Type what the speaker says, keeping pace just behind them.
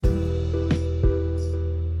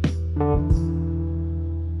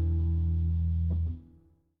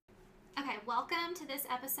welcome to this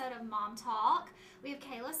episode of Mom Talk. We have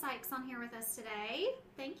Kayla Sykes on here with us today.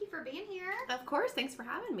 Thank you for being here. Of course, thanks for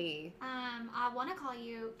having me. I want to call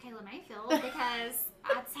you Kayla Mayfield because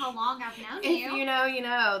that's how long I've known If you. you know, you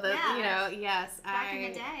know. Yeah. Yes. Back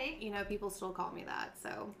in the day. People still call me that,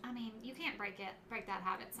 so. I mean, you can't break that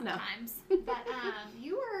habit sometimes. No. But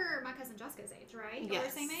you were my cousin Jessica's age, right? You were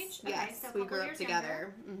the same age? Yes, okay, so a we couple grew up years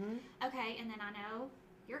together. Younger. Mm-hmm. Okay, and then I know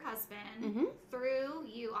your husband Mm-hmm. through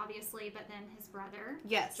you, obviously, but then his brother,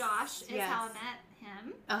 Yes. Josh, is how I met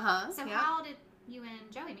him. Uh-huh. So how did you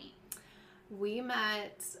and Joey meet? We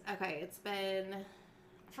met, it's been...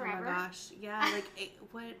 Forever? Oh my gosh. Yeah,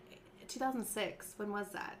 2006. When was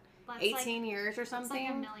that? That's 18 years or something? It's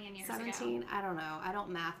like a million years 17? ago. I don't know. I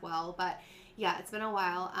don't math well, but yeah, it's been a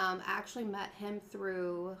while. I actually met him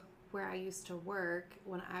through where I used to work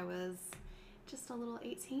when I was just a little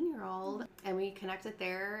 18-year-old, and we connected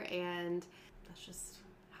there, and that's just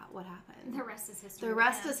what happened. The rest is history. The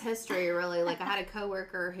rest is history, really. I had a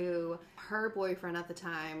coworker who, her boyfriend at the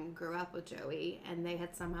time, grew up with Joey, and they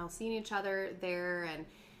had somehow seen each other there, and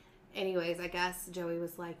anyways, I guess Joey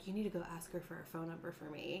was like, you need to go ask her for her phone number for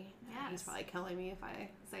me. Yes. He's probably killing me if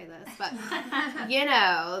I say this, but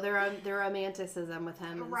the romanticism with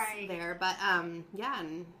him is there. But yeah,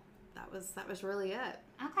 and that was really it.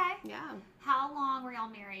 Okay. Yeah. How long were y'all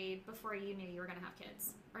married before you knew you were gonna have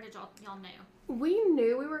kids, or did y'all know? We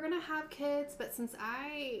knew we were gonna have kids, but since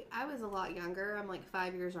I was a lot younger, I'm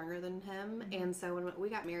 5 years younger than him, and so when we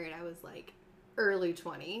got married, I was early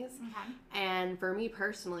 20s. Okay. And for me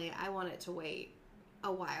personally, I wanted to wait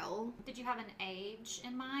a while. Did you have an age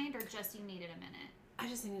in mind, or just you needed a minute? I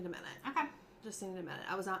just needed a minute. Okay. Just needed a minute.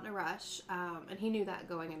 I was not in a rush, and he knew that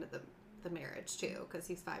going into the marriage too, because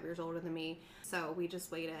he's 5 years older than me. So we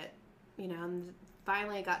just waited, and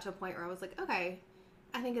finally it got to a point where I was like, okay,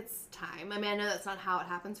 I think it's time. I mean, I know that's not how it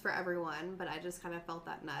happens for everyone, but I just kind of felt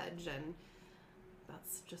that nudge, and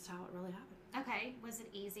that's just how it really happened. Okay. Was it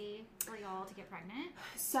easy for y'all to get pregnant?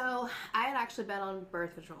 So I had actually been on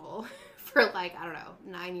birth control for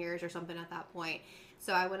 9 years or something at that point.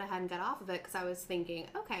 So I went ahead and got off of it because I was thinking,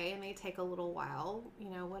 okay, it may take a little while,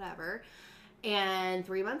 whatever. And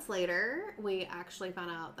 3 months later, we actually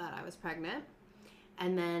found out that I was pregnant.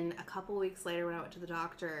 And then a couple weeks later, when I went to the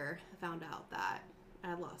doctor, I found out that I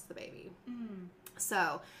had lost the baby. Mm.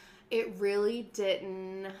 So it really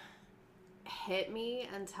didn't hit me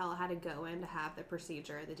until I had to go in to have the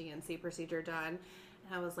procedure, the DNC procedure done.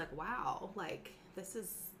 And I was like, wow, this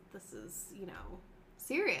is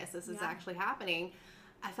serious. This is actually happening.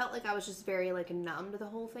 I felt like I was just very numb to the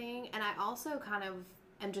whole thing. And I also kind of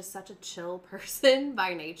am just such a chill person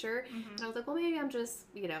by nature. Mm-hmm. And I was like, well, maybe I'm just,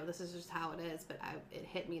 this is just how it is. But it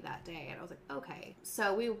hit me that day, and I was like, okay.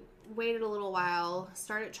 So we waited a little while,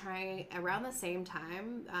 started trying around the same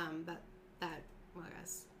time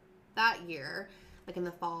that year, in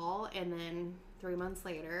the fall, and then 3 months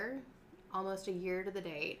later, almost a year to the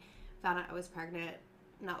date, found out I was pregnant,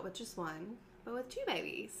 not with just one, but with 2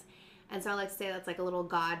 babies. And so I like to say that's a little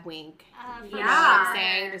God wink. You know what I'm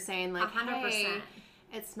saying? Just saying 100%. Hey,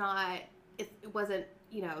 it wasn't,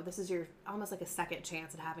 this is your, almost a second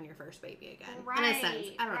chance at having your first baby again. Right. In a sense.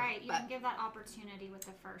 I don't know. You didn't give that opportunity with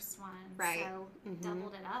the first one. Right. So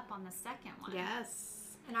doubled it up on the second one. Yes.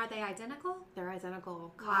 And are they identical? They're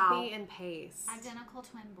identical. Copy and paste. Identical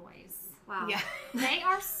twin boys. Wow. Yeah. They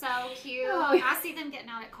are so cute. Oh, yeah. I see them getting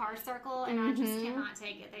out at Car Circle, and I just cannot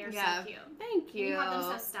take it. They are so cute. Thank you. You have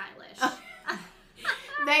them so stylish.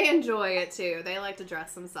 They enjoy it too. They like to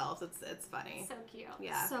dress themselves. It's funny. So cute.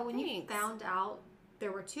 Yeah. So when you found out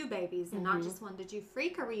there were 2 babies and not just one, did you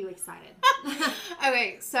freak or were you excited?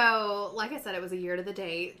 Okay, so like I said, it was a year to the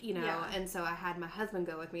date, and so I had my husband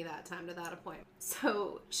go with me that time to that appointment.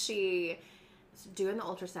 So she, doing the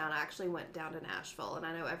ultrasound, I actually went down to Nashville, and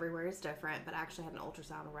I know everywhere is different, but I actually had an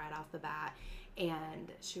ultrasound right off the bat,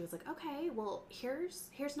 and she was like, okay, well, here's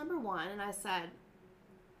number 1, and I said,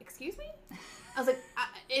 excuse me? I was like,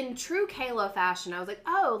 in true Kayla fashion, I was like,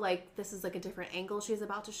 oh, this is a different angle she's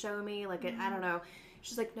about to show me, I don't know.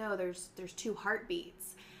 She's like, no, there's 2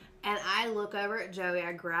 heartbeats. And I look over at Joey,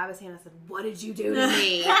 I grab his hand, I said, what did you do to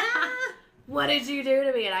me? What did you do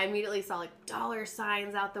to me? And I immediately saw dollar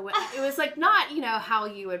signs out the window. It was not, how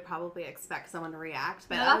you would probably expect someone to react.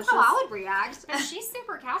 But no, that's how I would react. But she's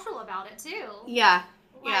super casual about it too. Yeah.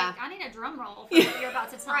 Yeah. I need a drum roll for what you're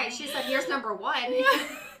about to tell me. She said, here's number 1. Yeah.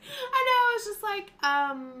 I know. It's just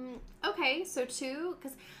okay, so 2,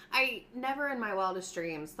 because I never in my wildest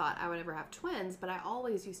dreams thought I would ever have twins, but I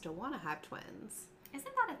always used to want to have twins. Isn't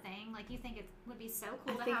that a thing? Like, you think it would be so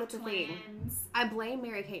cool to have twins? I blame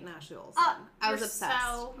Mary-Kate and Ashley Olsen. I was obsessed.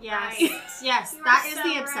 So yes, right. Yes, that is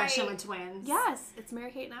the obsession with twins. Yes, it's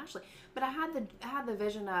Mary-Kate and Ashley. But I had the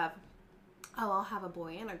vision of, I'll have a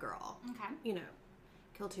boy and a girl. Okay. You know,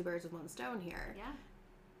 kill two birds with one stone here. Yeah.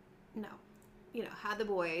 No. You know, had the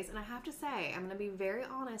boys, and I have to say, I'm going to be very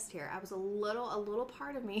honest here. I was a little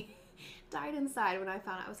part of me died inside when I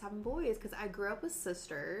found out I was having boys, because I grew up with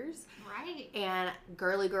sisters. Right. And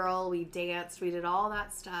girly girl, we danced, we did all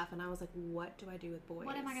that stuff, and I was like, what do I do with boys?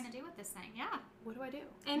 What am I going to do with this thing? Yeah. What do I do?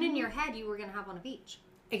 And in your head, you were going to have one of each.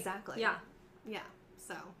 Exactly. Yeah. Yeah.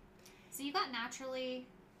 So you got naturally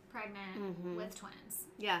pregnant with twins.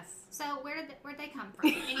 Yes. So where'd they come from?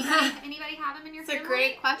 Anybody have them in your family? It's a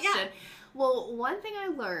great question. Yeah. Well, one thing I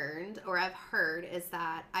learned, or I've heard, is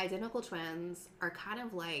that identical twins are kind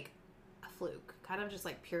of like a fluke, kind of just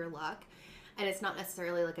like pure luck, and it's not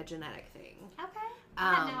necessarily like a genetic thing. Okay.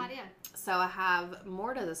 I had no idea. So I have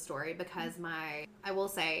more to the story, because I will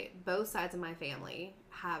say, both sides of my family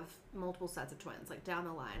have multiple sets of twins, like down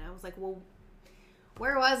the line. I was like, well,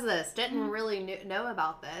 where was this? Didn't really know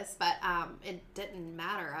about this, but it didn't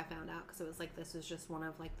matter, I found out, because it was like, this was just one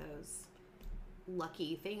of like those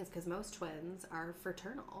lucky things, because most twins are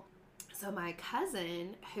fraternal. So my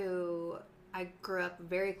cousin, who I grew up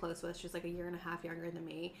very close with, she's like a year and a half younger than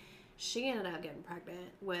me, she ended up getting pregnant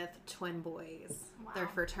with twin boys. Wow. They're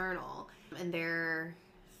fraternal, and they're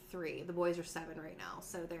 3. The boys are 7 right now,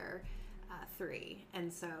 so they're 3.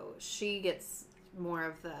 And so she gets more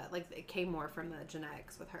of the, like, it came more from the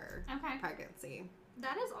genetics with her pregnancy.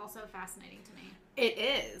 That is also fascinating to me. It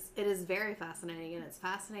is. It is very fascinating, and it's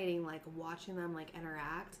fascinating, like, watching them, like,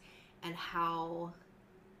 interact, and how,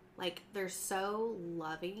 like, they're so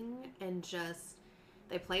loving, and just,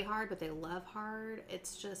 they play hard, but they love hard.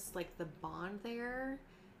 It's just, like, the bond there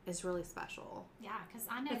is really special. Yeah, because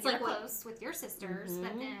I know you're close with your sisters,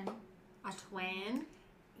 but then a twin.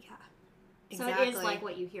 Yeah. Exactly. So it is like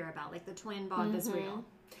what you hear about, like the twin bond is real.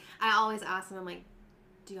 I always ask them, I'm like,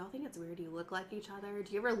 do y'all think it's weird? Do you look like each other?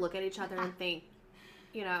 Do you ever look at each other and think,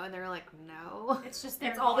 you know, and they're like, no. It's just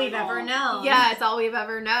it's all we've ever known. Yeah, it's all we've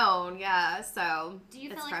ever known. Yeah, so do you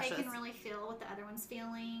feel like they can really feel what the other one's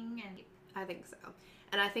feeling? And I think so.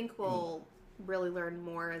 And I think we'll really learn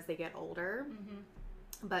more as they get older.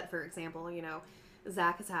 But for example, you know,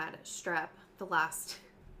 Zach has had strep the last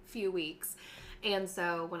few weeks. And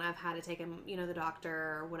so when I've had to take him, you know, the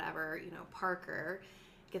doctor or whatever, you know, Parker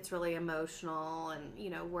gets really emotional and, you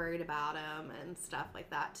know, worried about him and stuff like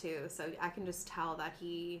that too. So I can just tell that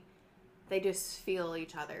they just feel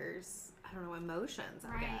each other's, I don't know, emotions,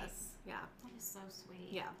 I guess. Yeah. That is so sweet.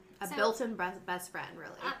 Yeah. A built-in best friend,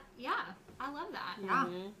 really. Yeah. I love that. Yeah.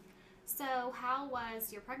 So how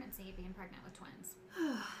was your pregnancy being pregnant with twins?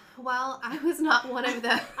 Well, I was not one of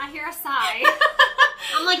them. I hear a sigh.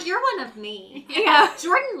 I'm like, you're one of me. Yeah.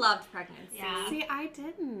 Jordan loved pregnancy. Yeah. See, I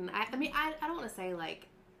didn't. I mean, I don't want to say, like,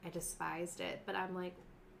 I despised it, but I'm like,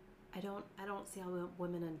 I don't see how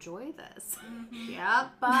women enjoy this. Yeah.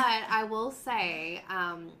 But I will say,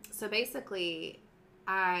 so basically,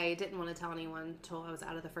 I didn't want to tell anyone until I was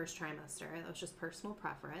out of the first trimester. That was just personal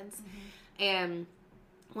preference. And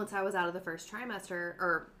once I was out of the first trimester,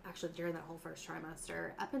 or actually during that whole first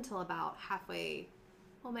trimester, up until about halfway,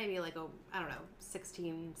 well, maybe like,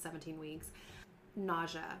 16, 17 weeks,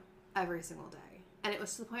 nausea every single day. And it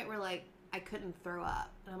was to the point where, like, I couldn't throw up.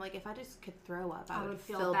 And I'm like, if I just could throw up, I would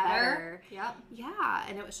feel better. Yep. Yeah.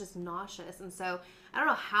 And it was just nauseous. And so I don't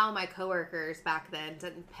know how my coworkers back then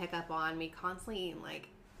didn't pick up on me constantly eating, like,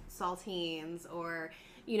 saltines or,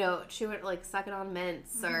 you know, chewing, like, sucking on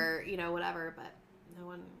mints or, you know, whatever. But no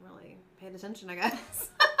one really paid attention, I guess.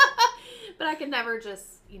 But I could never just,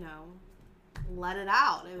 you know, let it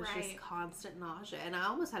out. It was just constant nausea. And I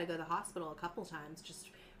almost had to go to the hospital a couple times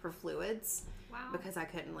just for fluids. Wow. Because I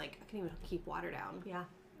couldn't even keep water down. Yeah.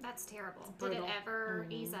 That's terrible. Did it ever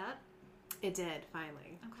ease up? It did,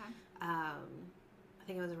 finally. Okay. I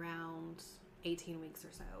think it was around 18 weeks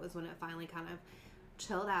or so was when it finally kind of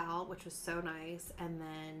chilled out, which was so nice. And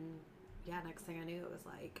then, next thing I knew, it was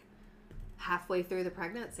like halfway through the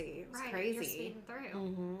pregnancy. It was crazy. You're speeding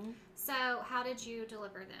through. So how did you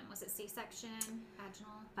deliver them? Was it C-section,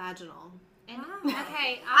 vaginal? Vaginal. And,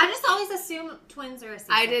 okay. I just always assume twins are a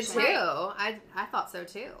C-section. I did too. I thought so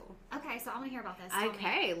too. Okay, so I want to hear about this.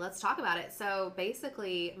 Okay, let's talk about it. So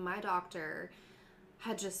basically, my doctor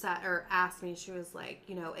had just asked me, she was like,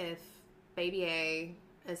 you know, if baby A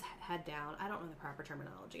is head down, I don't know the proper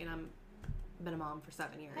terminology, and I've been a mom for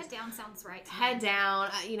 7 years. Head down sounds right to Head me. down,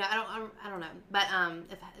 you know, I don't know. But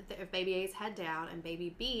if baby A is head down and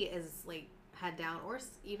baby B is like head down or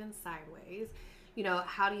even sideways,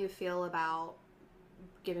 how do you feel about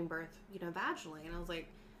giving birth, vaginally? And I was like,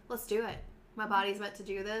 let's do it. My body's meant to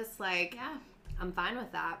do this. Like, yeah. I'm fine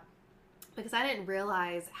with that. Because I didn't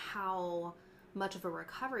realize how much of a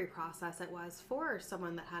recovery process it was for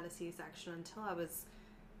someone that had a C-section until I was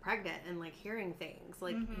pregnant and, like, hearing things.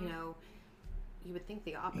 Like, you would think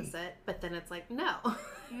the opposite, but then it's like, no.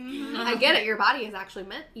 I get it. Your body is actually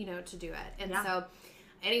meant, to do it. And so,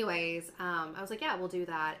 anyways, I was like, yeah, we'll do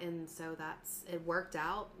that. And so it worked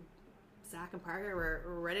out. Zach and Parker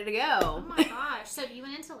were ready to go. Oh my gosh. So you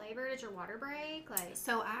went into labor, did your water break?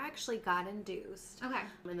 So I actually got induced. Okay.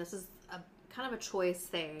 And this is a kind of a choice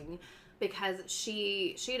thing because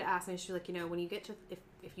she had asked me, she was like, when you get to,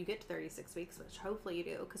 if you get to 36 weeks, which hopefully you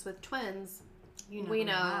do, because with twins, we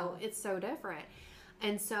know it's so different.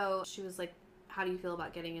 And so she was like, how do you feel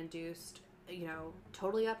about getting induced?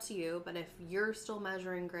 Totally up to you. But if you're still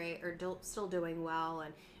measuring great or still doing well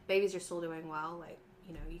and babies are still doing well, like,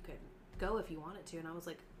 you could go if you wanted to. And I was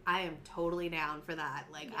like, I am totally down for that.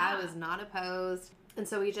 Like, I was not opposed. And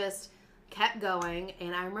so we just kept going.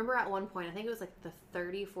 And I remember at one point, I think it was like the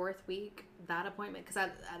 34th week, that appointment, because I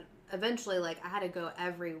eventually, like, I had to go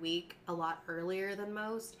every week a lot earlier than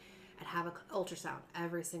most and have an ultrasound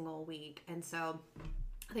every single week. And so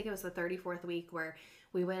I think it was the 34th week where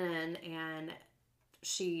we went in and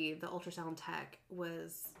the ultrasound tech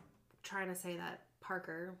was trying to say that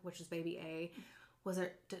Parker, which is baby A,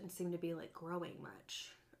 didn't seem to be, like, growing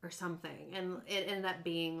much or something. And it ended up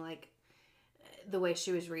being, like, the way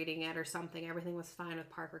she was reading it or something. Everything was fine with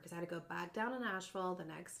Parker because I had to go back down to Nashville the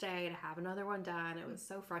next day to have another one done. It was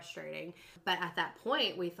so frustrating. But at that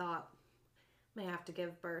point, we thought, may have to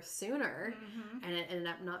give birth sooner. And it ended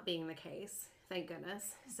up not being the case. Thank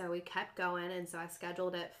goodness. So we kept going. And so I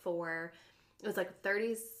scheduled it for, it was like the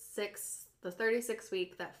 36th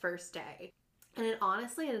week, that first day. And it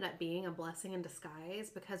honestly ended up being a blessing in disguise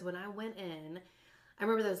because when I went in, I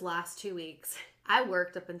remember those last 2 weeks, I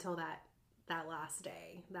worked up until that last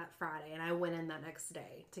day, that Friday, and I went in that next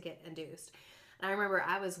day to get induced. And I remember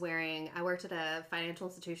I worked at a financial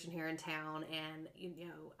institution here in town, and,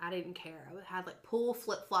 I didn't care. I had, like, pool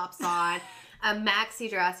flip-flops on, a maxi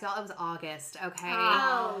dress. Y'all, it was August, okay?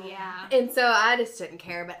 Oh, yeah. And so I just didn't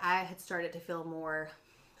care, but I had started to feel more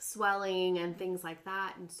swelling and things like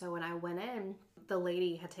that. And so when I went in, the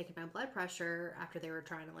lady had taken my blood pressure after they were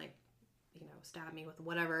trying to, like, stab me with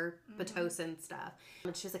whatever Pitocin stuff.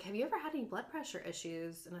 And she was like, have you ever had any blood pressure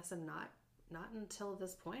issues? And I said, not until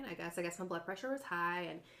this point, I guess. I guess my blood pressure was high.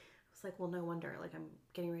 And I was like, well, no wonder. Like, I'm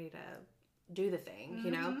getting ready to do the thing,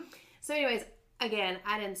 So anyways, again,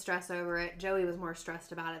 I didn't stress over it. Joey was more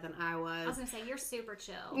stressed about it than I was. I was going to say, you're super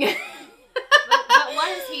chill. But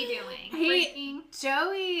what is he doing?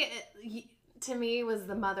 Joey, to me, was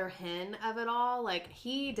the mother hen of it all. Like,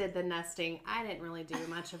 he did the nesting. I didn't really do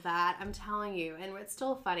much of that. I'm telling you. And it's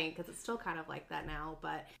still funny because it's still kind of like that now.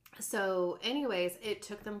 But so anyways, it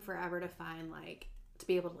took them forever to find, like, to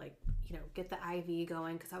be able to, like, get the IV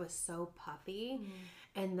going because I was so puffy.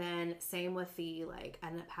 And then same with the, like, I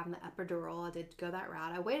ended up having the epidural. I did go that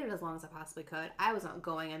route. I waited as long as I possibly could. I was not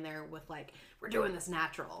going in there with, like, we're doing this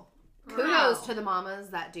natural. Kudos to the mamas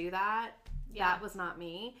that do that. Yeah. That was not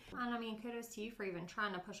me. And I mean, kudos to you for even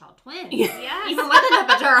trying to push out twins. Yes. Even with an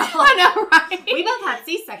epidural. I know, right? We both had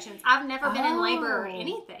C-sections. I've never been in labor or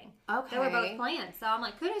anything. Okay. They were both planned. So I'm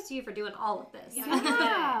like, kudos to you for doing all of this.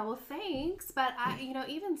 Yeah, well, thanks. But I,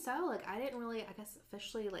 even so, like, I didn't really, I guess,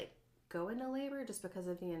 officially, like, go into labor just because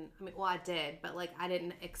of I did, but, like, I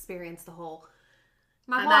didn't experience the whole,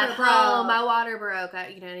 my water broke,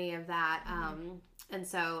 any of that. And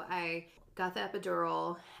so I got the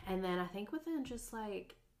epidural, and then I think within just,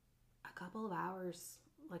 like, a couple of hours,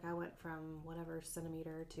 like, I went from whatever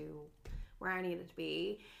centimeter to where I needed to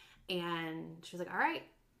be, and she was like, all right,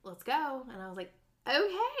 let's go. And I was like,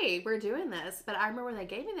 okay, we're doing this. But I remember when they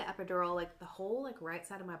gave me the epidural, like, the whole, like, right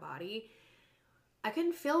side of my body, I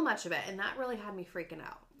couldn't feel much of it, and that really had me freaking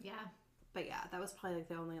out. Yeah. But yeah, that was probably, like,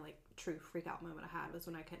 the only, like, true freak out moment I had was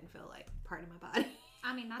when I couldn't feel, like, part of my body.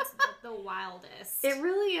 I mean, that's the wildest. It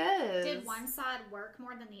really is. Did one side work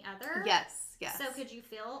more than the other? Yes. So could you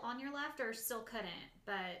feel on your left or still couldn't?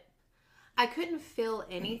 But I couldn't feel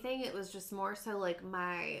anything. It was just more so, like,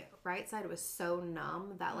 my right side was so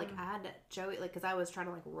numb that, like, I had Joey, like, because I was trying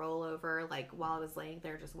to, like, roll over, like, while I was laying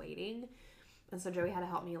there just waiting. And so Joey had to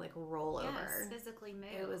help me, like, roll over. Yes, physically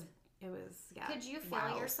move. It was, yeah. Could you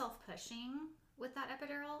feel yourself pushing with that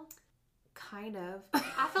epidural? Kind of.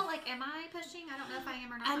 I felt like, am I pushing? I don't know if I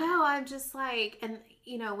am or not. I know. I'm just like, and,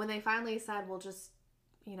 when they finally said, well, just,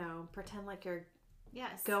 pretend like you're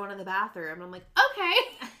going to the bathroom. I'm like, okay,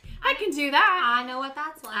 I can do that. I know what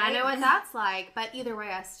that's like. I know what that's like. But either way,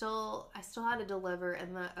 I still had to deliver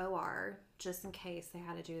in the OR just in case they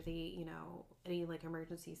had to do the, any like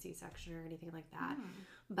emergency C-section or anything like that.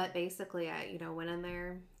 But basically, I, went in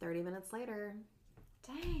there 30 minutes later.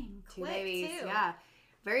 Dang, 2 babies. Too. Yeah.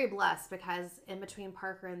 Very blessed because in between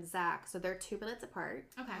Parker and Zach, so they're 2 minutes apart.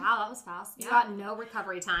 Okay. Wow, that was fast. You got no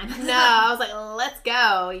recovery time. No, I was like, let's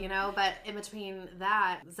go, but in between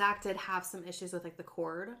that, Zach did have some issues with like the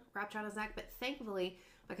cord wrapped around his neck, but thankfully,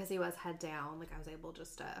 because he was head down, like I was able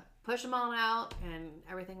just to push him on out and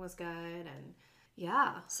everything was good and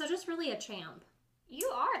yeah. So just really a champ. You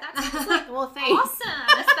are. That's like well, thanks.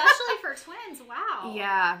 Awesome, especially for twins. Wow.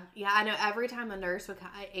 Yeah. I know. Every time a nurse would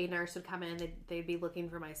come in, they'd be looking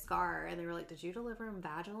for my scar, and they were like, "Did you deliver him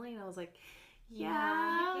vaginally?" And I was like,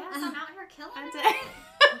 "Yeah." Yes, I'm out here killing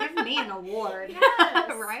it. Give me an award.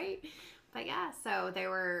 Yes. Right. But yeah, so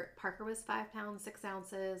Parker was 5 pounds 6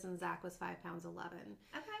 ounces, and Zach was 5 pounds 11.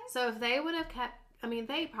 Okay. So if they would have kept.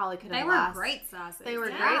 They probably could have. They were great sizes. They were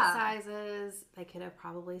great sizes. They could have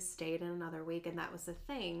probably stayed in another week, and that was the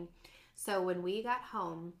thing. So when we got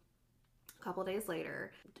home, a couple days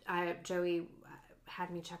later, Joey had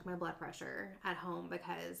me check my blood pressure at home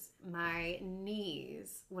because my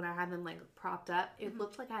knees, when I had them like propped up, it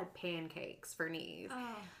looked like I had pancakes for knees.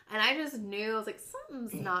 Oh. And I just knew, I was like,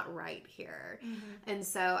 something's not right here. And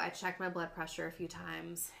so I checked my blood pressure a few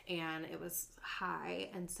times and it was high.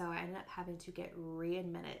 And so I ended up having to get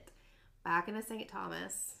readmitted back into St.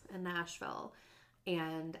 Thomas in Nashville.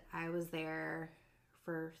 And I was there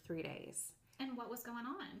for 3 days. And what was going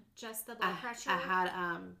on? Just the blood pressure? I had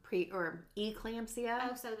eclampsia.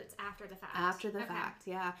 Oh, so it's after the fact. After the fact,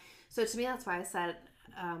 yeah. So to me, that's why I said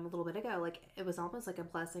a little bit ago, like it was almost like a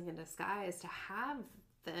blessing in disguise to have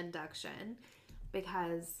the induction,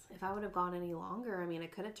 because if I would have gone any longer,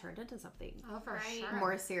 it could have turned into something sure.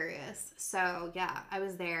 more serious. So yeah, I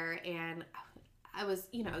was there, and I was,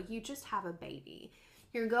 you just have a baby.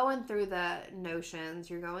 You're going through the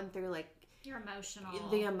notions. You're going through like. You're emotional.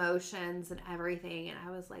 The emotions and everything. And I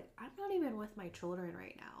was like, I'm not even with my children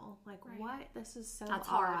right now. Like, what? This is so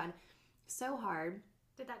hard. So hard.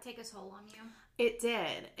 Did that take a toll on you? It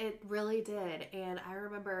did. It really did. And I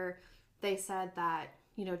remember they said that,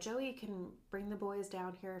 Joey can bring the boys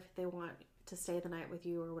down here if they want to stay the night with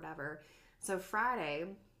you or whatever. So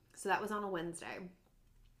Friday, so that was on a Wednesday.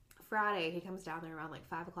 Friday, he comes down there around like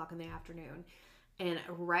 5 o'clock in the afternoon. And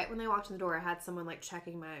right when they walked in the door, I had someone like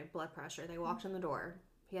checking my blood pressure. They walked in the door.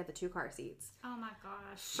 He had the 2 car seats. Oh my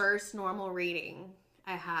gosh. First normal reading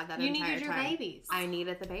I had that entire time. You needed your babies. I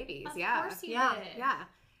needed the babies. Of course you did. Yeah.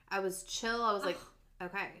 I was chill. I was like,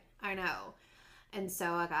 okay, I know. And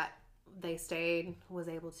so they stayed, was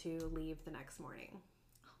able to leave the next morning.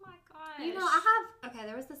 Oh my gosh.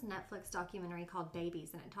 There was this Netflix documentary called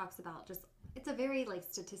Babies, and it talks about it's a very like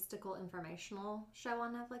statistical informational show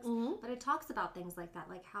on Netflix, but it talks about things like that,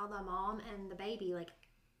 like how the mom and the baby like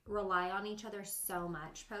rely on each other so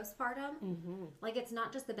much postpartum. Like it's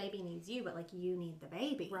not just the baby needs you, but like you need the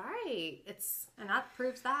baby. Right. And that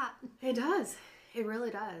proves that. It does. It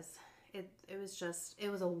really does.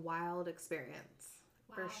 It was a wild experience.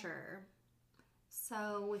 Wow. For sure.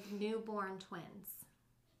 So with newborn twins.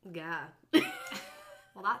 Yeah.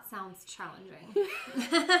 Well, that sounds challenging.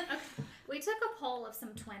 We took a poll of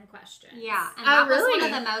some twin questions. Yeah, and that was one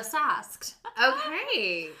of the most asked.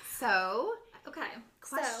 Okay, so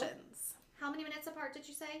questions. So, how many minutes apart did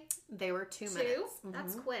you say? They were 2 minutes. 2? Mm-hmm.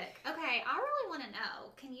 That's quick. Okay, I really want to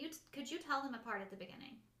know. Could you tell them apart at the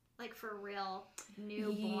beginning, like for real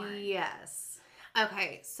newborn? Yes.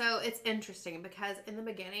 Okay, so it's interesting because in the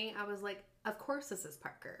beginning I was like, of course this is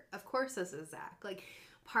Parker. Of course this is Zach. Like.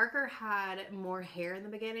 Parker had more hair in the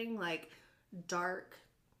beginning, like dark,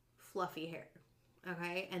 fluffy hair.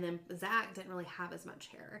 Okay. And then Zach didn't really have as much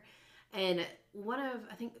hair. And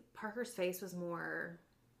I think Parker's face was more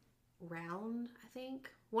round, I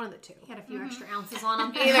think. One of the two. He had a few extra ounces on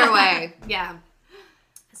him. Either way. Yeah.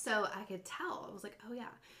 So I could tell. I was like, oh yeah.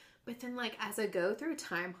 But then like as I go through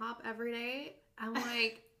Time Hop every day, I'm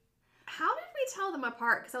like, how did we tell them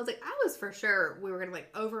apart? Because I was like, I was for sure we were going to like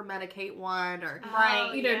over medicate one or,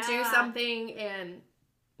 do something. And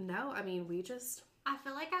no, we just. I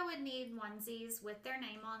feel like I would need onesies with their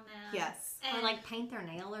name on them. Yes. Or like paint their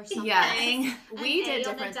nail or something. Yes. We did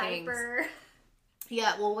different things. Diaper.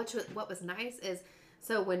 Yeah. Well, what was nice is,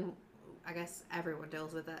 so when, I guess everyone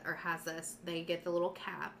deals with it or has this, they get the little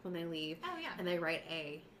cap when they leave. Oh, yeah. And they write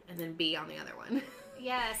A and then B on the other one.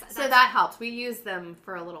 Yes. So that helps. We used them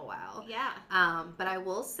for a little while. Yeah. But I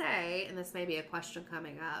will say, and this may be a question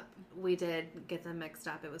coming up, we did get them mixed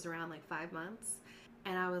up. It was around like 5 months.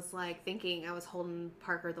 And I was like thinking I was holding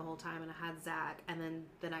Parker the whole time and I had Zach. And then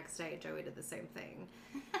the next day, Joey did the same thing.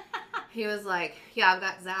 He was like, yeah, I've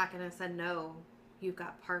got Zach. And I said, no, you've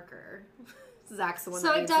got Parker. Zach's the one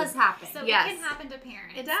so that it does happen. So yes. it can happen to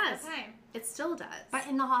parents. It does. Okay. It still does. But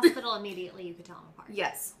in the hospital, immediately you could tell them apart.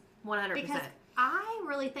 Yes, 100%. Because I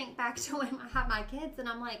really think back to when I had my kids, and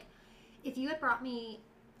I'm like, if you had brought me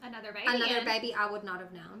another baby, I would not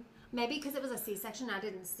have known. Maybe because it was a C-section, I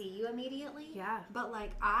didn't see you immediately. Yeah. But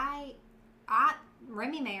like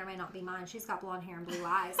Remy may or may not be mine. She's got blonde hair and blue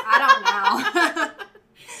eyes. I don't know.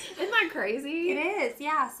 Isn't that crazy? It is,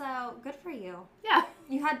 yeah. So good for you. Yeah.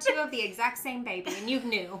 You had 2 of the exact same baby, and you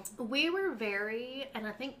knew. We were and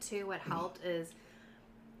I think too what helped is,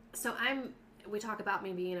 we talk about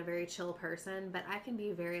me being a very chill person, but I can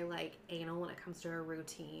be very like anal when it comes to a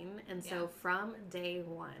routine. And so from day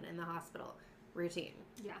one in the hospital, routine.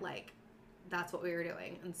 Yeah. Like that's what we were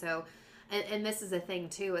doing. And so, and this is a thing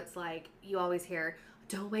too. It's like you always hear,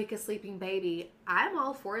 don't wake a sleeping baby. I'm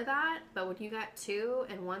all for that, but when you got 2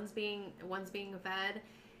 and one's being fed,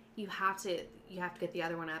 you have to get the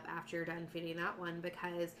other one up after you're done feeding that one,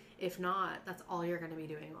 because if not, that's all you're going to be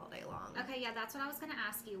doing all day long. Okay, yeah, that's what I was going to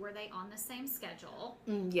ask you. Were they on the same schedule?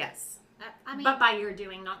 Yes. I mean, but by your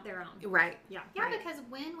doing, not their own. Right. Yeah. Yeah, right. Because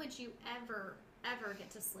when would you ever get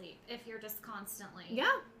to sleep if you're just constantly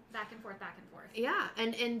back and forth. Yeah,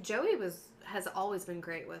 and Joey has always been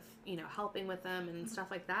great with, helping with them and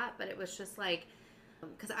stuff like that, but it was just like,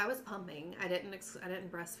 because I was pumping, I didn't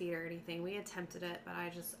breastfeed or anything. We attempted it, but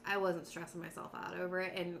I wasn't stressing myself out over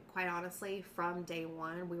it. And quite honestly, from day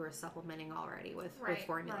one, we were supplementing already with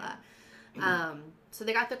formula. Right. So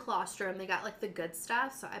they got the colostrum, they got like the good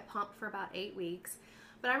stuff. So I pumped for about 8 weeks,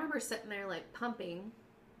 but I remember sitting there like pumping,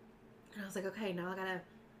 and I was like, okay, now I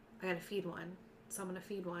gotta feed one. So I'm gonna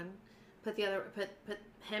feed one, put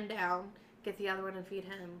him down, get the other one and feed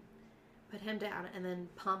him, put him down, and then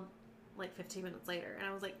pump like 15 minutes later. And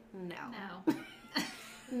I was like, no.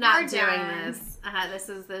 Not doing this.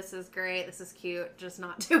 This is great. This is cute. Just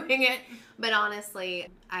not doing it. But honestly,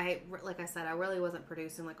 like I said, I really wasn't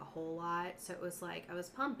producing like a whole lot. So it was like I was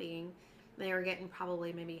pumping. They were getting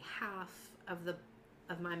probably maybe half of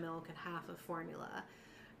my milk and half of formula.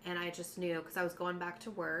 And I just knew, because I was going back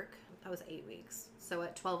to work. That was 8 weeks. So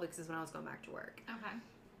at 12 weeks is when I was going back to work. Okay.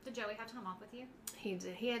 Did Joey have time off with you? He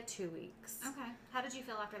did. He had 2 weeks. Okay. How did you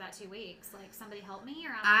feel after that 2 weeks? Like, somebody help me?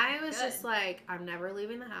 Or I was just like, I'm never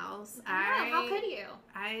leaving the house. How could you?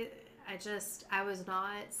 I was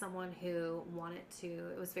not someone who wanted to.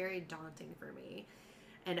 It was very daunting for me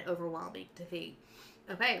and overwhelming to think,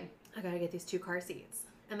 okay, I got to get these 2 car seats.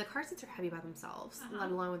 And the car seats are heavy by themselves, let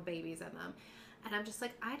alone with babies in them. And I'm just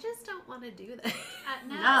like, I just don't want to do this.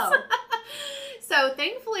 No. So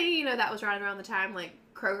thankfully, that was right around the time like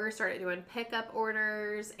Kroger started doing pickup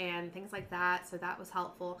orders and things like that. So that was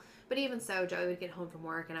helpful. But even so, Joey would get home from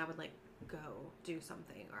work and I would like go do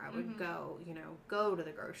something, or I would go to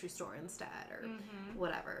the grocery store instead, or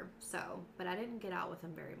whatever. So, but I didn't get out with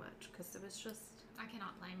him very much because it was just. I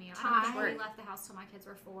cannot blame you. I really left the house till my kids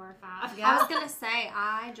were 4 or 5. Yeah. I was going to say,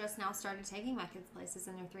 I just now started taking my kids places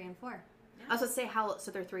and they're 3 and 4. Yeah. I was going to say,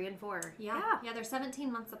 so they're 3 and 4. Yeah, they're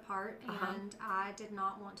 17 months apart, and I did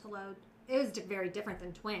not want to load. It was very different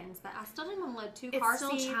than twins, but I still didn't want to load 2 car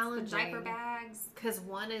seats, the diaper bags. Because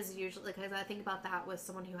one is usually, because I think about that with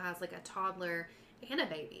someone who has like a toddler and a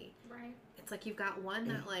baby. Right. It's like you've got one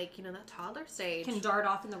that like, that toddler stage. Can dart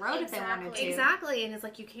off in the road if they wanted to. Exactly. And it's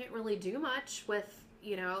like you can't really do much with,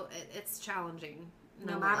 it's challenging.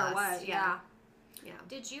 No matter what. Yeah. Yeah.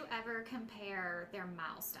 Did you ever compare their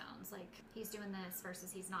milestones? Like, he's doing this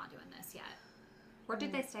versus he's not doing this yet? Or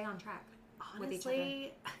did they stay on track with each other?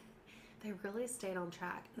 They really stayed on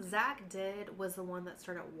track. Zach was the one that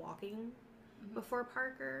started walking before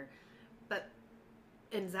Parker,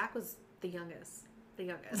 and Zach was the youngest,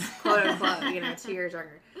 quote unquote, 2 years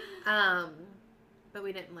younger. But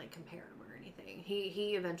we didn't like compare him or anything.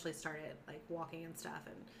 He eventually started like walking and stuff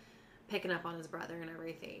and picking up on his brother and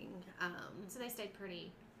everything. So they stayed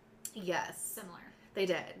pretty similar. They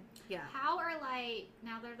did. Yeah. How are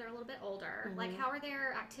now they're a little bit older, like how are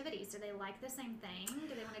their activities? Do they like the same thing?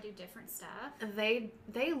 Do they want to do different stuff? They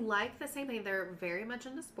like the same thing. They're very much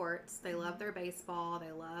into sports. They love their baseball.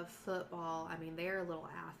 They love football. I mean, they're little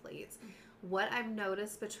athletes. What I've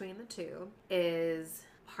noticed between the 2 is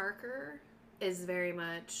Parker is very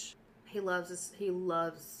much, he loves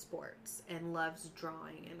sports and loves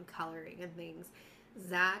drawing and coloring and things.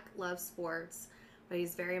 Zach loves sports, but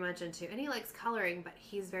he's very much into, and he likes coloring, but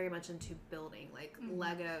he's very much into building, like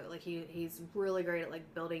Lego. Like he's really great at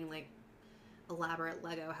like building like elaborate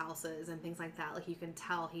Lego houses and things like that. Like, you can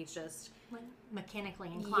tell he's just like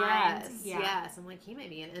mechanically inclined. Yes. I'm like, he may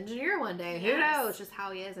be an engineer one day. Who knows? Just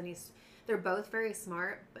how he is. And they're both very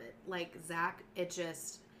smart, but like Zach,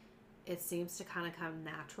 it seems to kind of come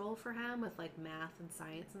natural for him with like math and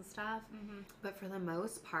science and stuff. Mm-hmm. But for the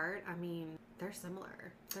most part, I mean, they're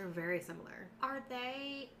similar. They're very similar.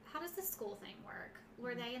 How does the school thing work?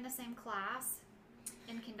 Were they in the same class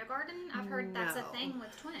in kindergarten? I've heard that's a thing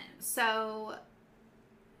with twins. So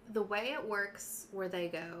the way it works where they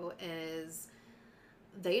go is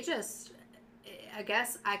they just, I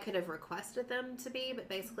guess I could have requested them to be, but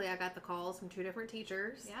basically I got the calls from 2 different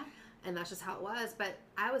teachers. Yeah. And that's just how it was. But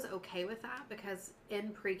I was okay with that because in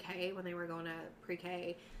pre-K, when they were going to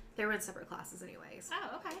pre-K, they were in separate classes anyways.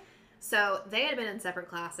 Oh, okay. So they had been in separate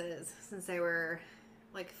classes since they were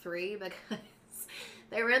like 3 because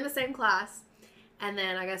they were in the same class. And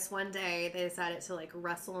then I guess one day they decided to like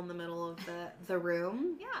wrestle in the middle of the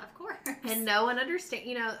room. Yeah, of course. And no one understand.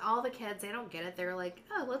 You know, all the kids, they don't get it. They're like,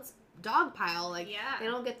 oh, let's dogpile. Like, they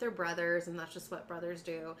don't get their brothers, and that's just what brothers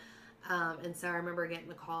do. And so I remember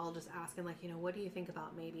getting a call just asking, like, you know, what do you think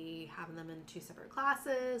about maybe having them in 2 separate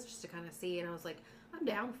classes just to kind of see? And I was like, I'm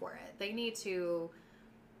down for it. They need to,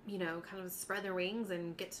 you know, kind of spread their wings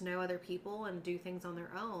and get to know other people and do things on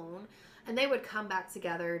their own. And they would come back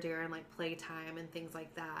together during like playtime and things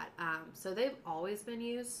like that. So they've always been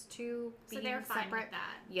used to being separate. So they're fine with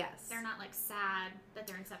that. Yes. They're not like sad that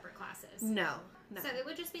they're in separate classes. No. So it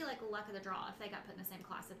would just be like luck of the draw if they got put in the same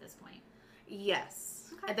class at this point.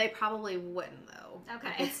 Yes. Okay. They probably wouldn't though.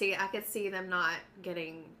 Okay. I could see them not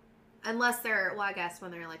getting, unless they're, well, I guess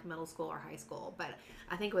when they're like middle school or high school. But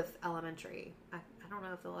I think with elementary, I don't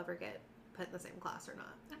know if they'll ever get put in the same class or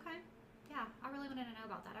not. Okay. Yeah, I really wanted to know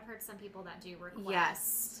about that. I've heard some people that do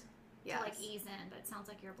request to like ease in, but it sounds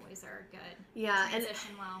like your boys are good. Yeah,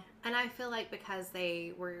 transition well. And I feel like because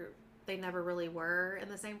they never really were in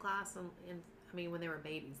the same class, and I mean when they were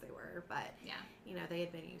babies they were, but you know, they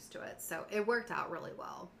had been used to it, so it worked out really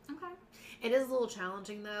well. Okay. It is a little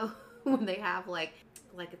challenging though when they have like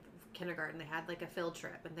at kindergarten they had like a field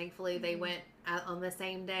trip, and thankfully they went on the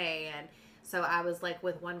same day, and so I was like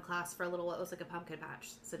with one class for a little. It was like a pumpkin patch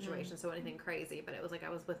situation, so anything crazy. But it was like I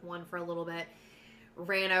was with one for a little bit,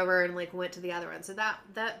 ran over and like went to the other one. So that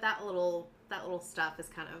little stuff is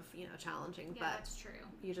kind of, you know, challenging. Yeah, but that's true.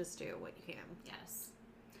 You just do what you can. Yes.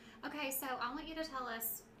 Okay, so I want you to tell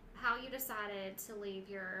us how you decided to leave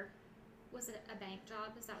your, was it a bank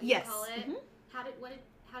job? Is that what you call it? Mm-hmm.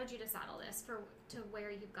 How did you decide all this to where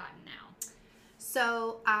you've gotten now?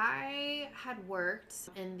 So I had worked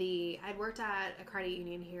I'd worked at a credit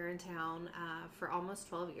union here in town for almost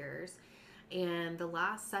 12 years. And the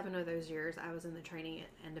last 7 of those years, I was in the training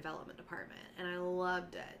and development department. And I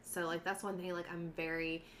loved it. So, like, that's one thing, like, I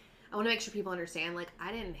want to make sure people understand, like,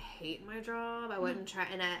 I didn't hate my job. I wouldn't try,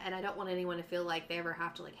 and I don't want anyone to feel like they ever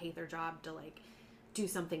have to, like, hate their job to, like, do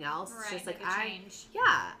something else. Right, it's just, like, change.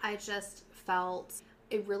 I just felt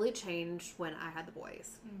it really changed when I had the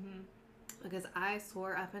boys. Mm-hmm. Because I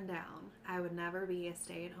swore up and down I would never be a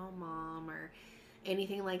stay-at-home mom or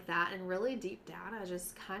anything like that. And really deep down, I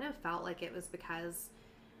just kind of felt like it was because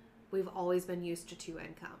we've always been used to 2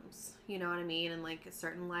 incomes. You know what I mean? And like a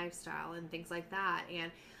certain lifestyle and things like that.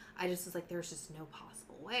 And I just was like, there's just no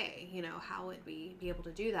possible way, you know, how would we be able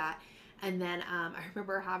to do that? And then I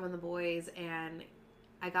remember having the boys, and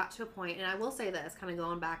I got to a point, and I will say this, kind of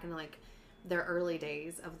going back into like their early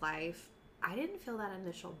days of life, I didn't feel that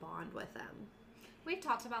initial bond with them. We've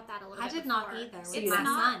talked about that a little bit. I did not either.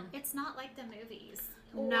 It's not like the movies.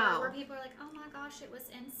 No. Where people are like, oh my gosh, it was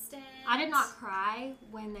instant. I did not cry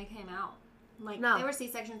when they came out. Like, no. They were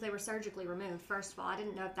C-sections, they were surgically removed, first of all. I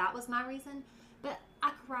didn't know if that was my reason. But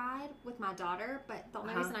I cried with my daughter, but the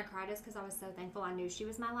only reason I cried is because I was so thankful I knew she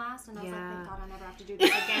was my last, and I was like, thank God I never have to do this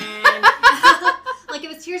again. Like, it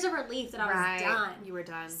was tears of relief that I was done. You were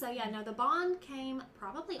done. So, yeah, no, the bond came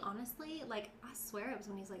probably, honestly, like, I swear it was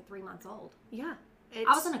when he's like 3 months old. Yeah.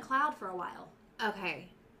 I was in a cloud for a while. Okay.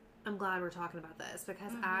 I'm glad we're talking about this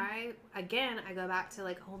because I go back to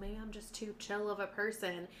like, oh, maybe I'm just too chill of a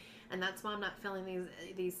person, and that's why I'm not feeling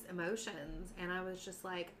these emotions. And I was just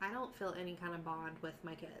like, I don't feel any kind of bond with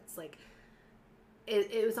my kids. Like,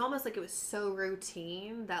 it was almost like it was so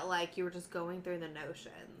routine that like you were just going through the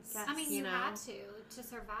notions. Yes. I mean, you had to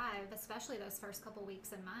survive, especially those first couple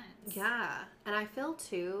weeks and months. Yeah. And I feel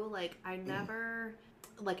too like I never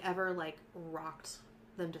like ever like rocked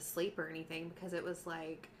them to sleep or anything, because it was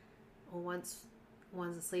like, well, once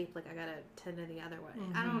one's asleep, like I gotta tend to the other one.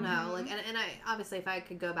 Mm-hmm. I don't know, like, and I obviously if I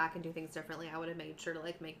could go back and do things differently, I would have made sure to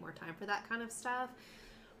like make more time for that kind of stuff.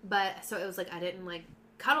 But so it was like I didn't like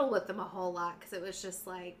cuddle with them a whole lot because it was just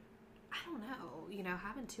like, I don't know, you know,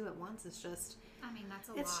 having two at once is just, I mean, that's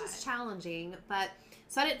a lot. It's just challenging. But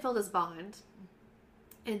so I didn't feel this bond.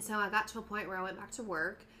 And so I got to a point where I went back to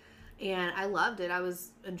work and I loved it. I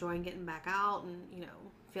was enjoying getting back out and, you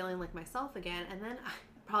know, feeling like myself again. And then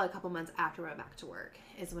probably a couple months after I went back to work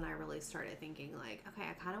is when I really started thinking like, okay,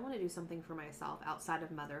 I kind of want to do something for myself outside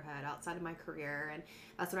of motherhood, outside of my career. And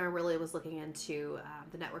that's when I really was looking into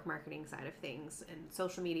the network marketing side of things and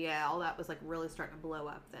social media. All that was like really starting to blow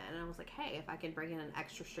up then. And I was like, hey, if I can bring in an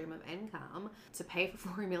extra stream of income to pay for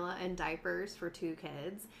formula and diapers for 2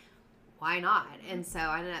 kids, why not? And so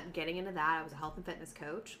I ended up getting into that. I was a health and fitness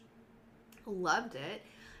coach. Loved it.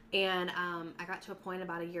 And I got to a point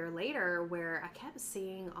about a year later where I kept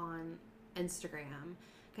seeing on Instagram,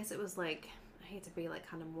 I guess it was like, I hate to be like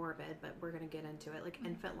kind of morbid, but we're going to get into it, like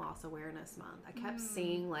Infant Loss Awareness Month. I kept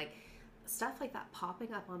seeing like stuff like that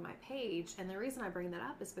popping up on my page. And the reason I bring that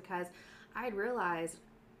up is because I had realized,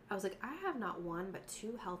 I was like, I have not 1 but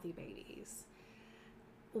 2 healthy babies.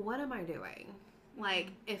 What am I doing?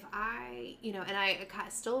 Like, if I, you know, and I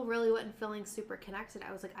still really wasn't feeling super connected.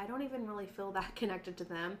 I was like, I don't even really feel that connected to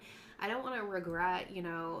them. I don't want to regret, you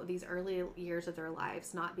know, these early years of their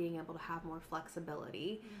lives not being able to have more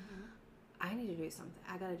flexibility. I need to do something.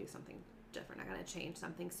 I got to do something different. I got to change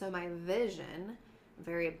something. So my vision,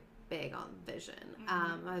 very big on vision,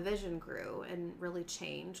 my vision grew and really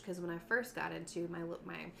changed because when I first got into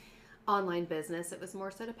my online business, it was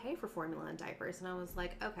more so to pay for formula and diapers. And I was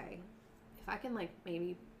like, okay, if I can like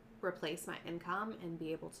maybe replace my income and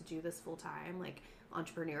be able to do this full time, like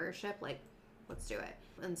entrepreneurship, like let's do it.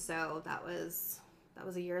 And so that was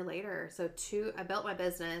a year later. So I built my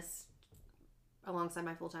business alongside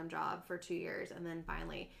my full-time job for 2 years. And then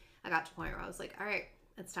finally I got to a point where I was like, all right,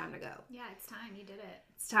 it's time to go. Yeah, it's time. You did it.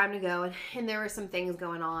 It's time to go. And there were some things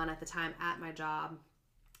going on at the time at my job,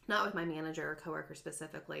 not with my manager or coworker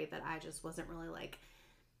specifically, that I just wasn't really like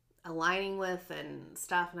aligning with and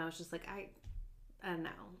stuff, and I was just like, I don't know,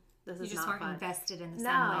 this is not fun. You just weren't invested in the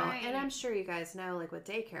same way. And I'm sure you guys know, like with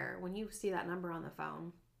daycare, when you see that number on the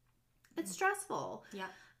phone, it's stressful. Yeah.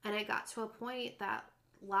 And it got to a point that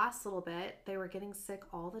last little bit, they were getting sick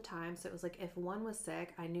all the time. So it was like if one was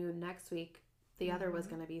sick, I knew next week the other was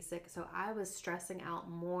going to be sick. So I was stressing out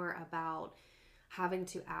more about having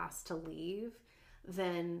to ask to leave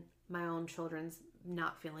than my own children's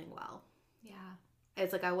not feeling well. Yeah.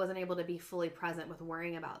 It's like I wasn't able to be fully present with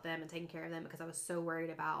worrying about them and taking care of them because I was so worried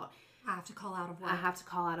about, I have to call out of work.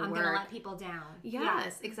 I'm going to let people down.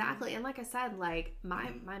 Yes, exactly. And like I said, like my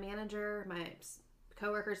manager, my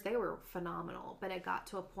coworkers, they were phenomenal. But it got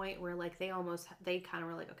to a point where like they kind of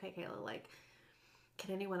were like, okay, Kayla, like,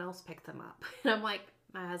 can anyone else pick them up? And I'm like,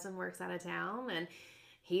 my husband works out of town and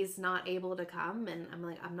he's not able to come. And I'm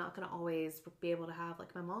like, I'm not going to always be able to have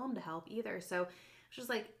like my mom to help either. So it's just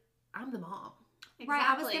like, I'm the mom. Exactly. Right,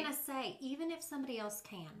 I was going to say, even if somebody else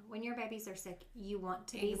can, when your babies are sick, you want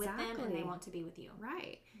to be with them and they want to be with you.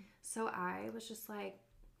 Right. So I was just like,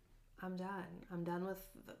 I'm done. I'm done with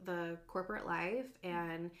the corporate life.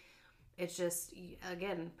 And it's just,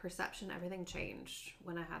 again, perception, everything changed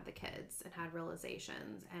when I had the kids and had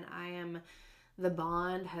realizations. And the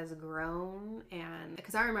bond has grown. And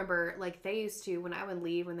because I remember, like, they used to, when I would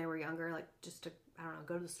leave when they were younger, like, just to, I don't know,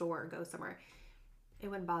 go to the store or go somewhere, it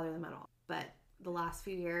wouldn't bother them at all. But the last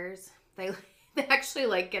few years, they actually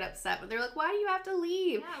like get upset, but they're like, why do you have to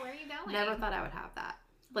leave? Yeah, where are you going? Never thought I would have that.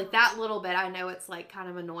 Like that little bit, I know it's like kind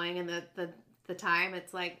of annoying in the time.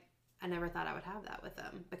 It's like, I never thought I would have that with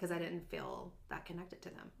them because I didn't feel that connected to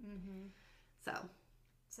them. So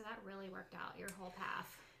that really worked out your whole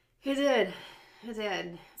path. It did.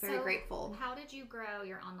 Very grateful. How did you grow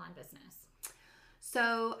your online business?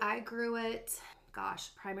 So I grew it,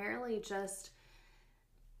 primarily just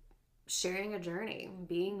sharing a journey,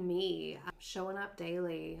 being me, showing up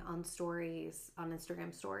daily on stories, on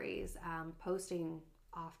Instagram stories, posting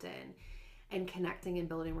often, and connecting and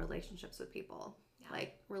building relationships with people. Yeah.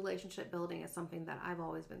 Like relationship building is something that I've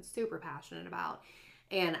always been super passionate about.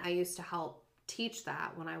 And I used to help teach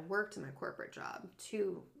that when I worked in my corporate job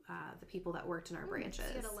to the people that worked in our branches.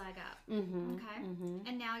 So you had a leg up. Okay.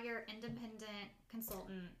 And now you're independent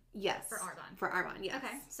consultant. Yes. For Arbonne. For Arbonne, yes.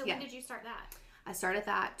 Okay. So when did you start that? I started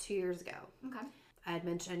that 2 years ago. Okay. I had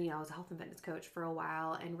mentioned, I was a health and fitness coach for a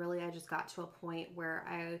while, and really I just got to a point where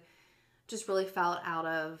I just really felt out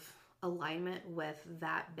of alignment with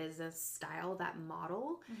that business style, that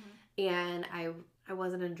model, and I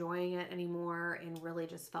wasn't enjoying it anymore and really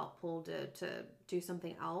just felt pulled to do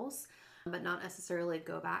something else, but not necessarily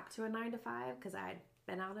go back to a 9 to 5 because I had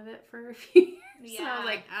been out of it for a few years. Yeah. So I was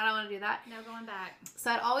like, I don't want to do that. No going back.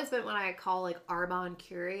 So I'd always been what I call like Arbonne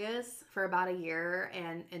curious for about a year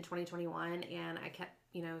and in 2021. And I kept,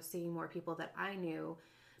 seeing more people that I knew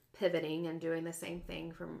pivoting and doing the same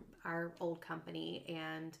thing from our old company.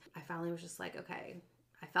 And I finally was just like, okay,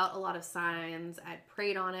 I felt a lot of signs. I'd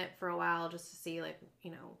prayed on it for a while just to see like,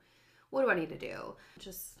 what do I need to do?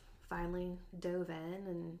 Just finally dove in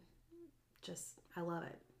and I love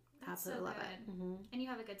it. That's Absolutely so love good. it. Mm-hmm. And you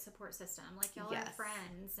have a good support system. Like y'all Yes. are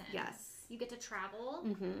friends. And Yes. you get to travel.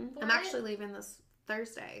 Mm-hmm. For I'm it? actually leaving this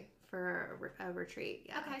Thursday for a retreat.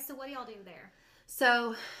 Yeah. Okay, so what do y'all do there?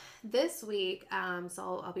 So this week,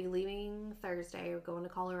 I'll be leaving Thursday. We're going to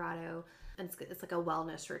Colorado, and it's like a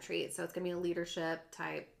wellness retreat. So it's gonna be a leadership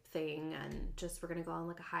type thing, and we're gonna go on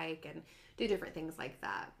like a hike and do different things like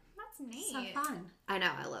that. That's neat. So fun. I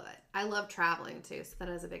know, I love it. I love traveling too, so that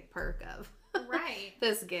is a big perk of Right.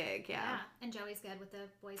 this gig. Yeah. And Joey's good with the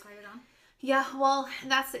boys while you're gone? Yeah, well,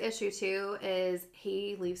 that's the issue too, is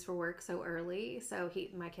he leaves for work so early. So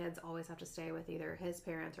my kids always have to stay with either his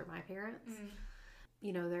parents or my parents. Mm.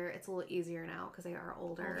 It's a little easier now because they are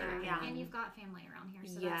older. Yeah. And you've got family around here,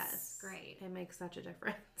 so yes, that's great. It makes such a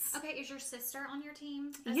difference. Okay, is your sister on your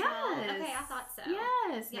team as Yes. well? Okay, I thought so.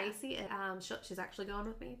 Yes, Yeah. Macy. She's actually going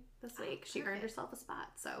with me this week. She earned perfect. herself a spot,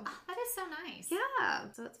 so Oh, that is so nice.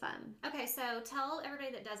 yeah, so it's fun. Okay, so tell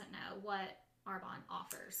everybody that doesn't know what Arbonne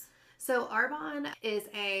offers. So Arbonne is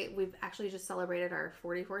we've actually just celebrated our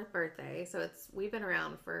 44th birthday, so we've been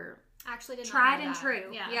around for I actually did not Tried know and that. true.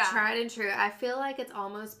 Yeah. tried and true. I feel like it's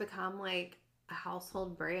almost become like a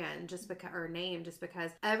household brand or name just because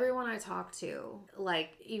everyone I talk to,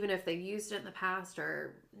 like even if they used it in the past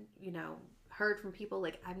or heard from people,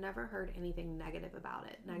 like I've never heard anything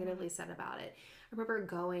negatively said about it. I remember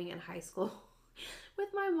going in high school with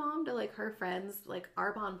my mom to like her friends like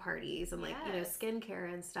Arbonne parties and like Yes.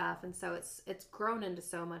 skincare and stuff, and so it's grown into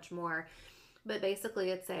so much more. But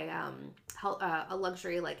basically, it's a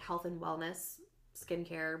luxury like health and wellness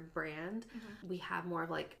skincare brand. Mm-hmm. We have more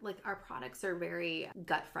of like our products are very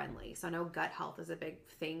gut friendly. So I know gut health is a big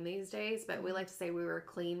thing these days, but we like to say we were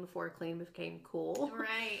clean before clean became cool.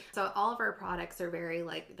 Right. So all of our products are very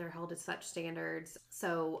like they're held to such standards.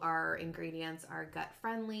 So our ingredients are gut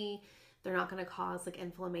friendly. They're not going to cause like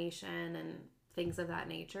inflammation and things of that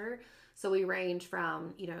nature. So we range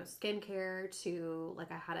from, skincare to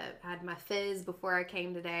like I had my fizz before I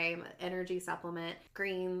came today, my energy supplement,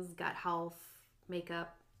 greens, gut health,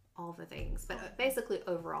 makeup, all the things, but basically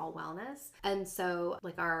overall wellness. And so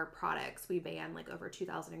like our products, we ban like over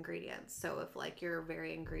 2,000 ingredients. So if like you're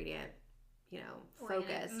very ingredient,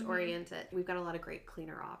 focused, oriented, we've got a lot of great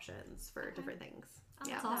cleaner options for different things. Oh,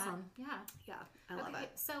 Yeah. that's awesome. Yeah. Yeah. I love it.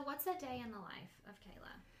 So what's a day in the life of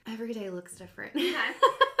Kayla? Every day looks different.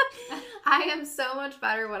 Okay. I am so much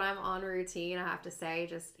better when I'm on routine, I have to say.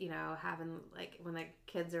 Just, having like when the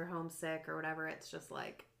kids are homesick or whatever, it's just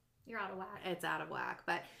like You're out of whack. it's out of whack.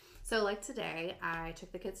 But so like today, I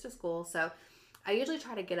took the kids to school. So I usually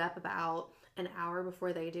try to get up about an hour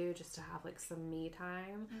before they do just to have like some me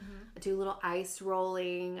time. Mm-hmm. I do a little ice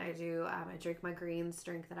rolling. I drink my greens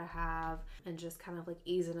drink that I have and just kind of like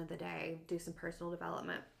ease into the day, do some personal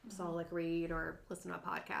development. Mm-hmm. So I'll like read or listen to a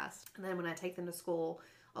podcast. And then when I take them to school,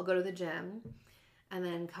 I'll go to the gym and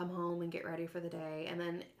then come home and get ready for the day. And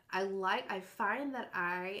then I find that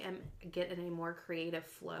I get in a more creative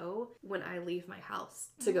flow when I leave my house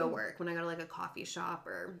to go work, when I go to like a coffee shop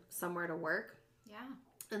or somewhere to work. Yeah.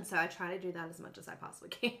 And so I try to do that as much as I possibly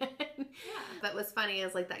can. Yeah. But what's funny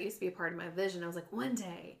is like that used to be a part of my vision. I was like, one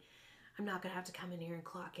day I'm not going to have to come in here and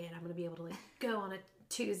clock in. I'm going to be able to like go on a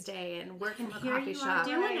Tuesday and work in a coffee shop.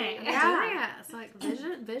 Doing it. Yeah. So like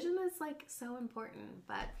vision is like so important.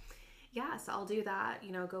 But yeah, so I'll do that,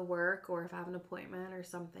 go work, or if I have an appointment or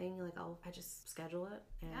something, like I just schedule it.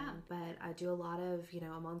 But I do a lot of,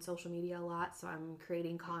 I'm on social media a lot, so I'm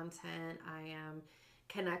creating content. I am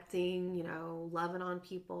connecting, loving on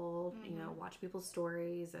people, watch people's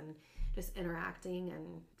stories and just interacting and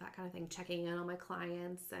that kind of thing, checking in on my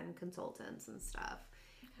clients and consultants and stuff.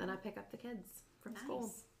 Okay. Then I pick up the kids from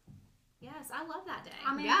school. Yes, I love that day.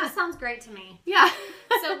 I mean, that sounds great to me. Yeah.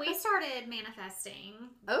 So we started manifesting.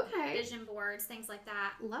 Okay. Vision boards, things like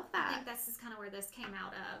that. Love that. I think this is kind of where this came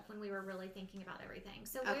out of when we were really thinking about everything.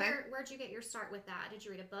 So Okay. where'd you get your start with that? Did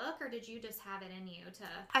you read a book or did you just have it in you to...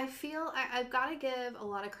 I feel I've got to give a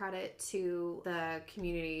lot of credit to the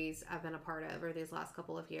communities I've been a part of over these last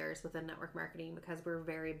couple of years within network marketing, because we're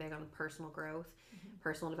very big on personal growth,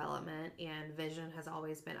 personal development, and vision has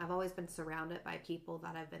always been, I've always been surrounded by people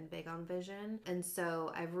that have been big on vision. And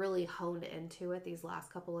so I've really honed into it these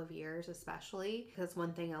last couple of years, especially because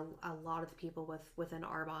one thing a lot of the people within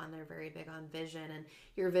Arbonne, they're very big on vision, and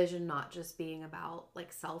your vision not just being about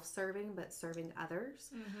like self-serving, but serving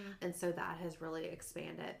others. And so that has really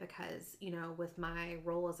expanded because, you know, with my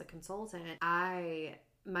role as a consultant,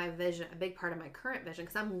 my vision, a big part of my current vision,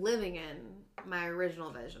 because I'm living in my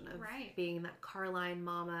original vision of being that Carline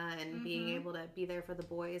mama and being able to be there for the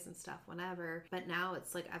boys and stuff whenever. But now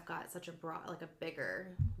it's like I've got such a broad, like a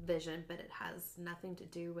bigger vision, but it has nothing to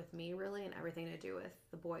do with me really and everything to do with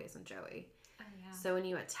the boys and Joey. Oh, yeah. So when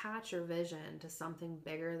you attach your vision to something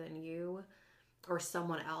bigger than you or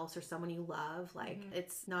someone else or someone you love, like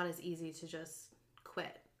it's not as easy to just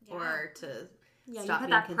quit or to... Yeah, stop you put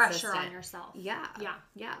being that consistent. pressure on yourself. Yeah.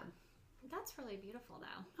 That's really beautiful,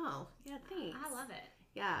 though. Oh, yeah, thanks. I love it.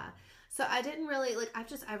 Yeah. So I didn't really, like,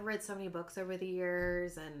 I've read so many books over the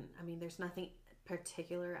years, and, I mean, there's nothing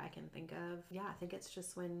particular I can think of. Yeah, I think it's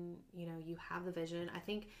just when, you know, you have the vision. I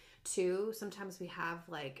think, too, sometimes we have,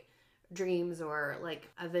 like, dreams or like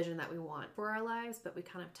a vision that we want for our lives, but we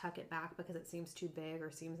kind of tuck it back because it seems too big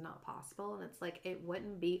or seems not possible. And it's like it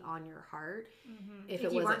wouldn't be on your heart if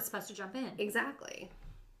it you weren't supposed to jump in. Exactly.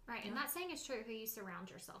 Right, and that saying is true. Who you surround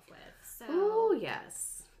yourself with. So oh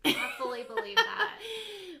yes, I fully believe that.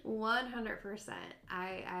 100%.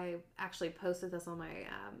 I actually posted this on my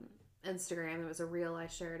Instagram. It was a reel I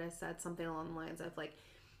shared. I said something along the lines of like,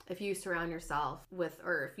 if you surround yourself with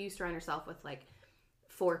like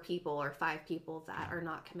 4 people or 5 people that are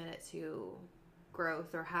not committed to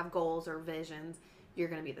growth or have goals or visions, you're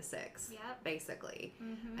going to be the 6th, basically.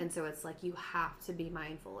 And so it's like you have to be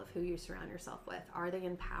mindful of who you surround yourself with. Are they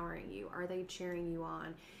empowering you? Are they cheering you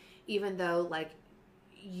on? Even though like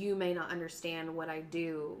you may not understand what I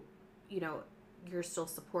do, you know, you're still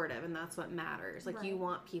supportive, and that's what matters. Like you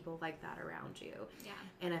want people like that around you. Yeah.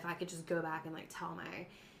 And if I could just go back and like tell my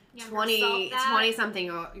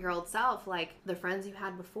 20-something-year-old self, like the friends you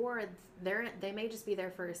had before, they may just be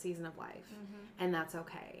there for a season of life, and that's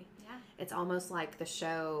okay. Yeah, it's almost like the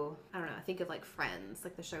show. I don't know. I think of like Friends,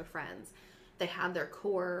 like the show Friends. They had their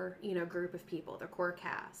core, you know, group of people, their core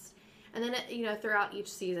cast, and then you know throughout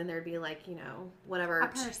each season there'd be like you know whatever a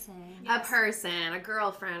person, a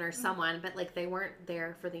girlfriend, or someone, but like they weren't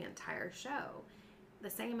there for the entire show. The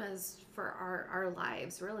same as for our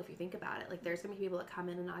lives, really, if you think about it. Like, there's going to be people that come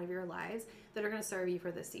in and out of your lives that are going to serve you for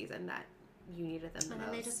this season that you needed them the most. And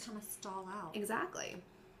then they just kind of stall out. Exactly.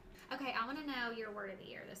 Okay, I want to know your word of the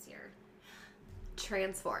year this year.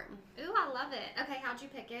 Transform. Ooh, I love it. Okay, how'd you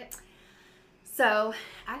pick it? So,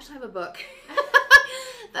 I actually have a book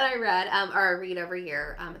that I read, or I read every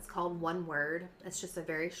year. It's called One Word. It's just a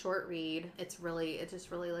very short read. It's just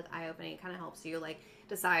really like eye-opening. It kind of helps you like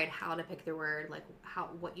decide how to pick the word, like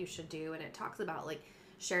what you should do. And it talks about like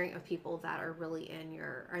sharing it with people that are really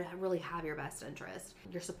really have your best interest,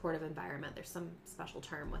 your supportive environment. There's some special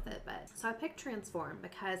term with it, but so I picked transform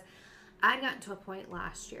because I got to a point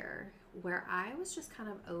last year where I was just kind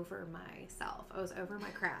of over myself. I was over my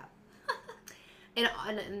crap. In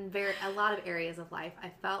a lot of areas of life, I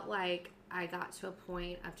felt like I got to a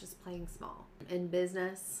point of just playing small in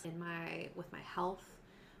business, with my health,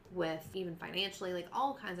 with even financially, like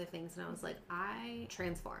all kinds of things. And I was like, I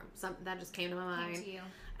transform. Something that just came to my mind. Came to you.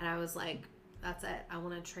 And I was like, that's it. I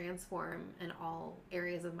want to transform in all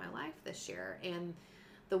areas of my life this year. And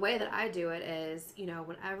the way that I do it is, you know,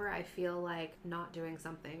 whenever I feel like not doing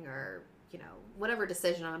something or you know, whatever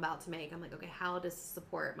decision I'm about to make, I'm like, okay, how does this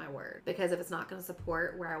support my word? Because if it's not going to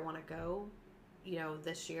support where I want to go, you know,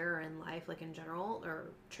 this year or in life, like in general,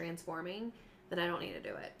 or transforming, then I don't need to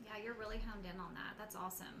do it. Yeah, you're really honed in on that. That's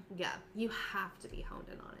awesome. Yeah, you have to be honed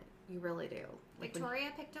in on it. You really do. Like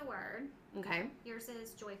Victoria picked a word. Okay. Yours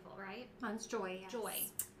is joyful, right? Mine's joy. Yes. Joy.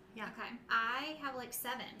 Yeah. Okay. I have like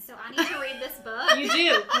 7, so I need to read this book. You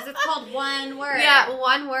do, because it's called One Word. Yeah,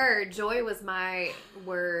 One Word. Joy was my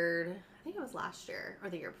word. I think it was last year or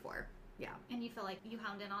the year before. Yeah. And you feel like you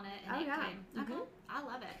honed in on it and it came. Okay. I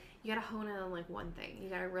love it. You gotta hone in on like one thing. You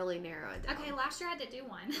gotta really narrow it down. Okay, last year I did do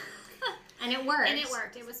one. And it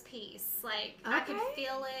worked. It was peace. Like, I could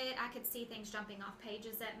feel it. I could see things jumping off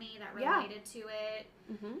pages at me that related to it.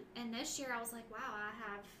 Mm-hmm. And this year I was like, wow, I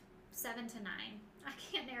have 7 to 9. I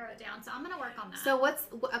can't narrow it down. So I'm going to work on that. So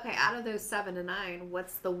out of those 7 to 9,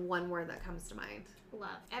 what's the one word that comes to mind?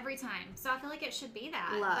 Love. Every time. So I feel like it should be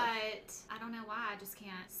that. Love. But I don't know why. I just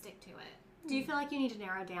can't stick to it. Do you feel like you need to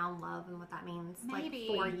narrow down love and what that means? Maybe.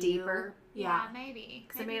 Like for you? Deeper? Yeah, maybe.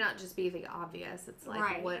 Because it may not just be the obvious. It's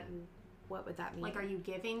like, what would that mean? Like, are you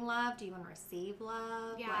giving love? Do you want to receive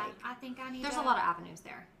love? Yeah, like, I think I need there's a lot of avenues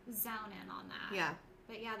there. Zone in on that. Yeah.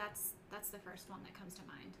 But yeah, That's the first one that comes to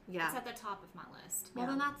mind. Yeah. It's at the top of my list. Well,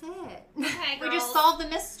 then that's it. Okay, we girls. just solved the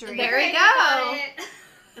mystery. There we go.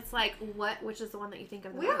 It's like, which is the one that you think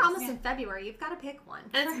of the We're most? almost in February. You've got to pick one.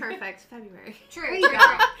 It's perfect. February. True.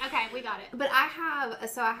 Okay, we got it. But I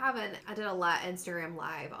did a lot Instagram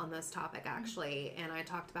live on this topic actually, and I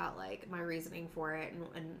talked about like my reasoning for it,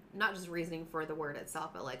 and not just reasoning for the word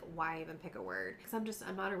itself, but like why even pick a word? Because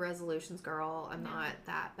I'm not a resolutions girl. I'm not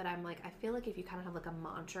that, but I'm like, I feel like if you kind of have like a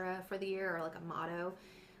mantra for the year or like a motto,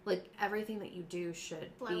 like everything that you do should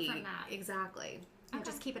flow be from that. Exactly. Okay.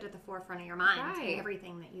 Just keep it at the forefront of your mind Right. in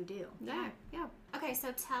everything that you do. Yeah. Okay,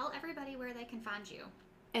 so tell everybody where they can find you.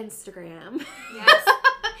 Instagram. Yes.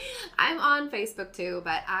 I'm on Facebook too,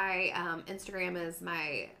 but Instagram is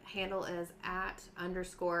my handle is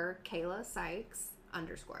 @_Kayla Sykes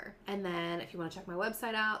 _ And then if you want to check my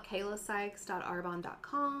website out,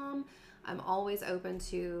 kaylasykes.arbonne.com. I'm always open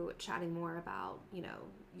to chatting more about,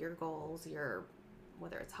 your goals,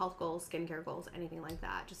 whether it's health goals, skincare goals, anything like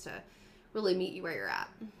that, just to really meet you where you're at.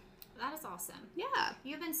 That is awesome. Yeah.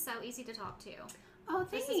 You've been so easy to talk to. Oh,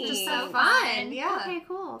 thanks. This is just so fun. Yeah. Okay,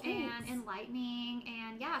 cool. Thanks. And enlightening.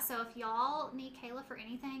 And yeah, so if y'all need Kayla for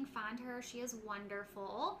anything, find her. She is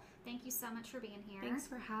wonderful. Thank you so much for being here. Thanks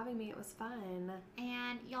for having me. It was fun.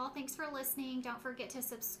 And y'all, thanks for listening. Don't forget to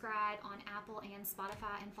subscribe on Apple and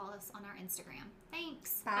Spotify and follow us on our Instagram.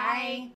 Thanks. Bye.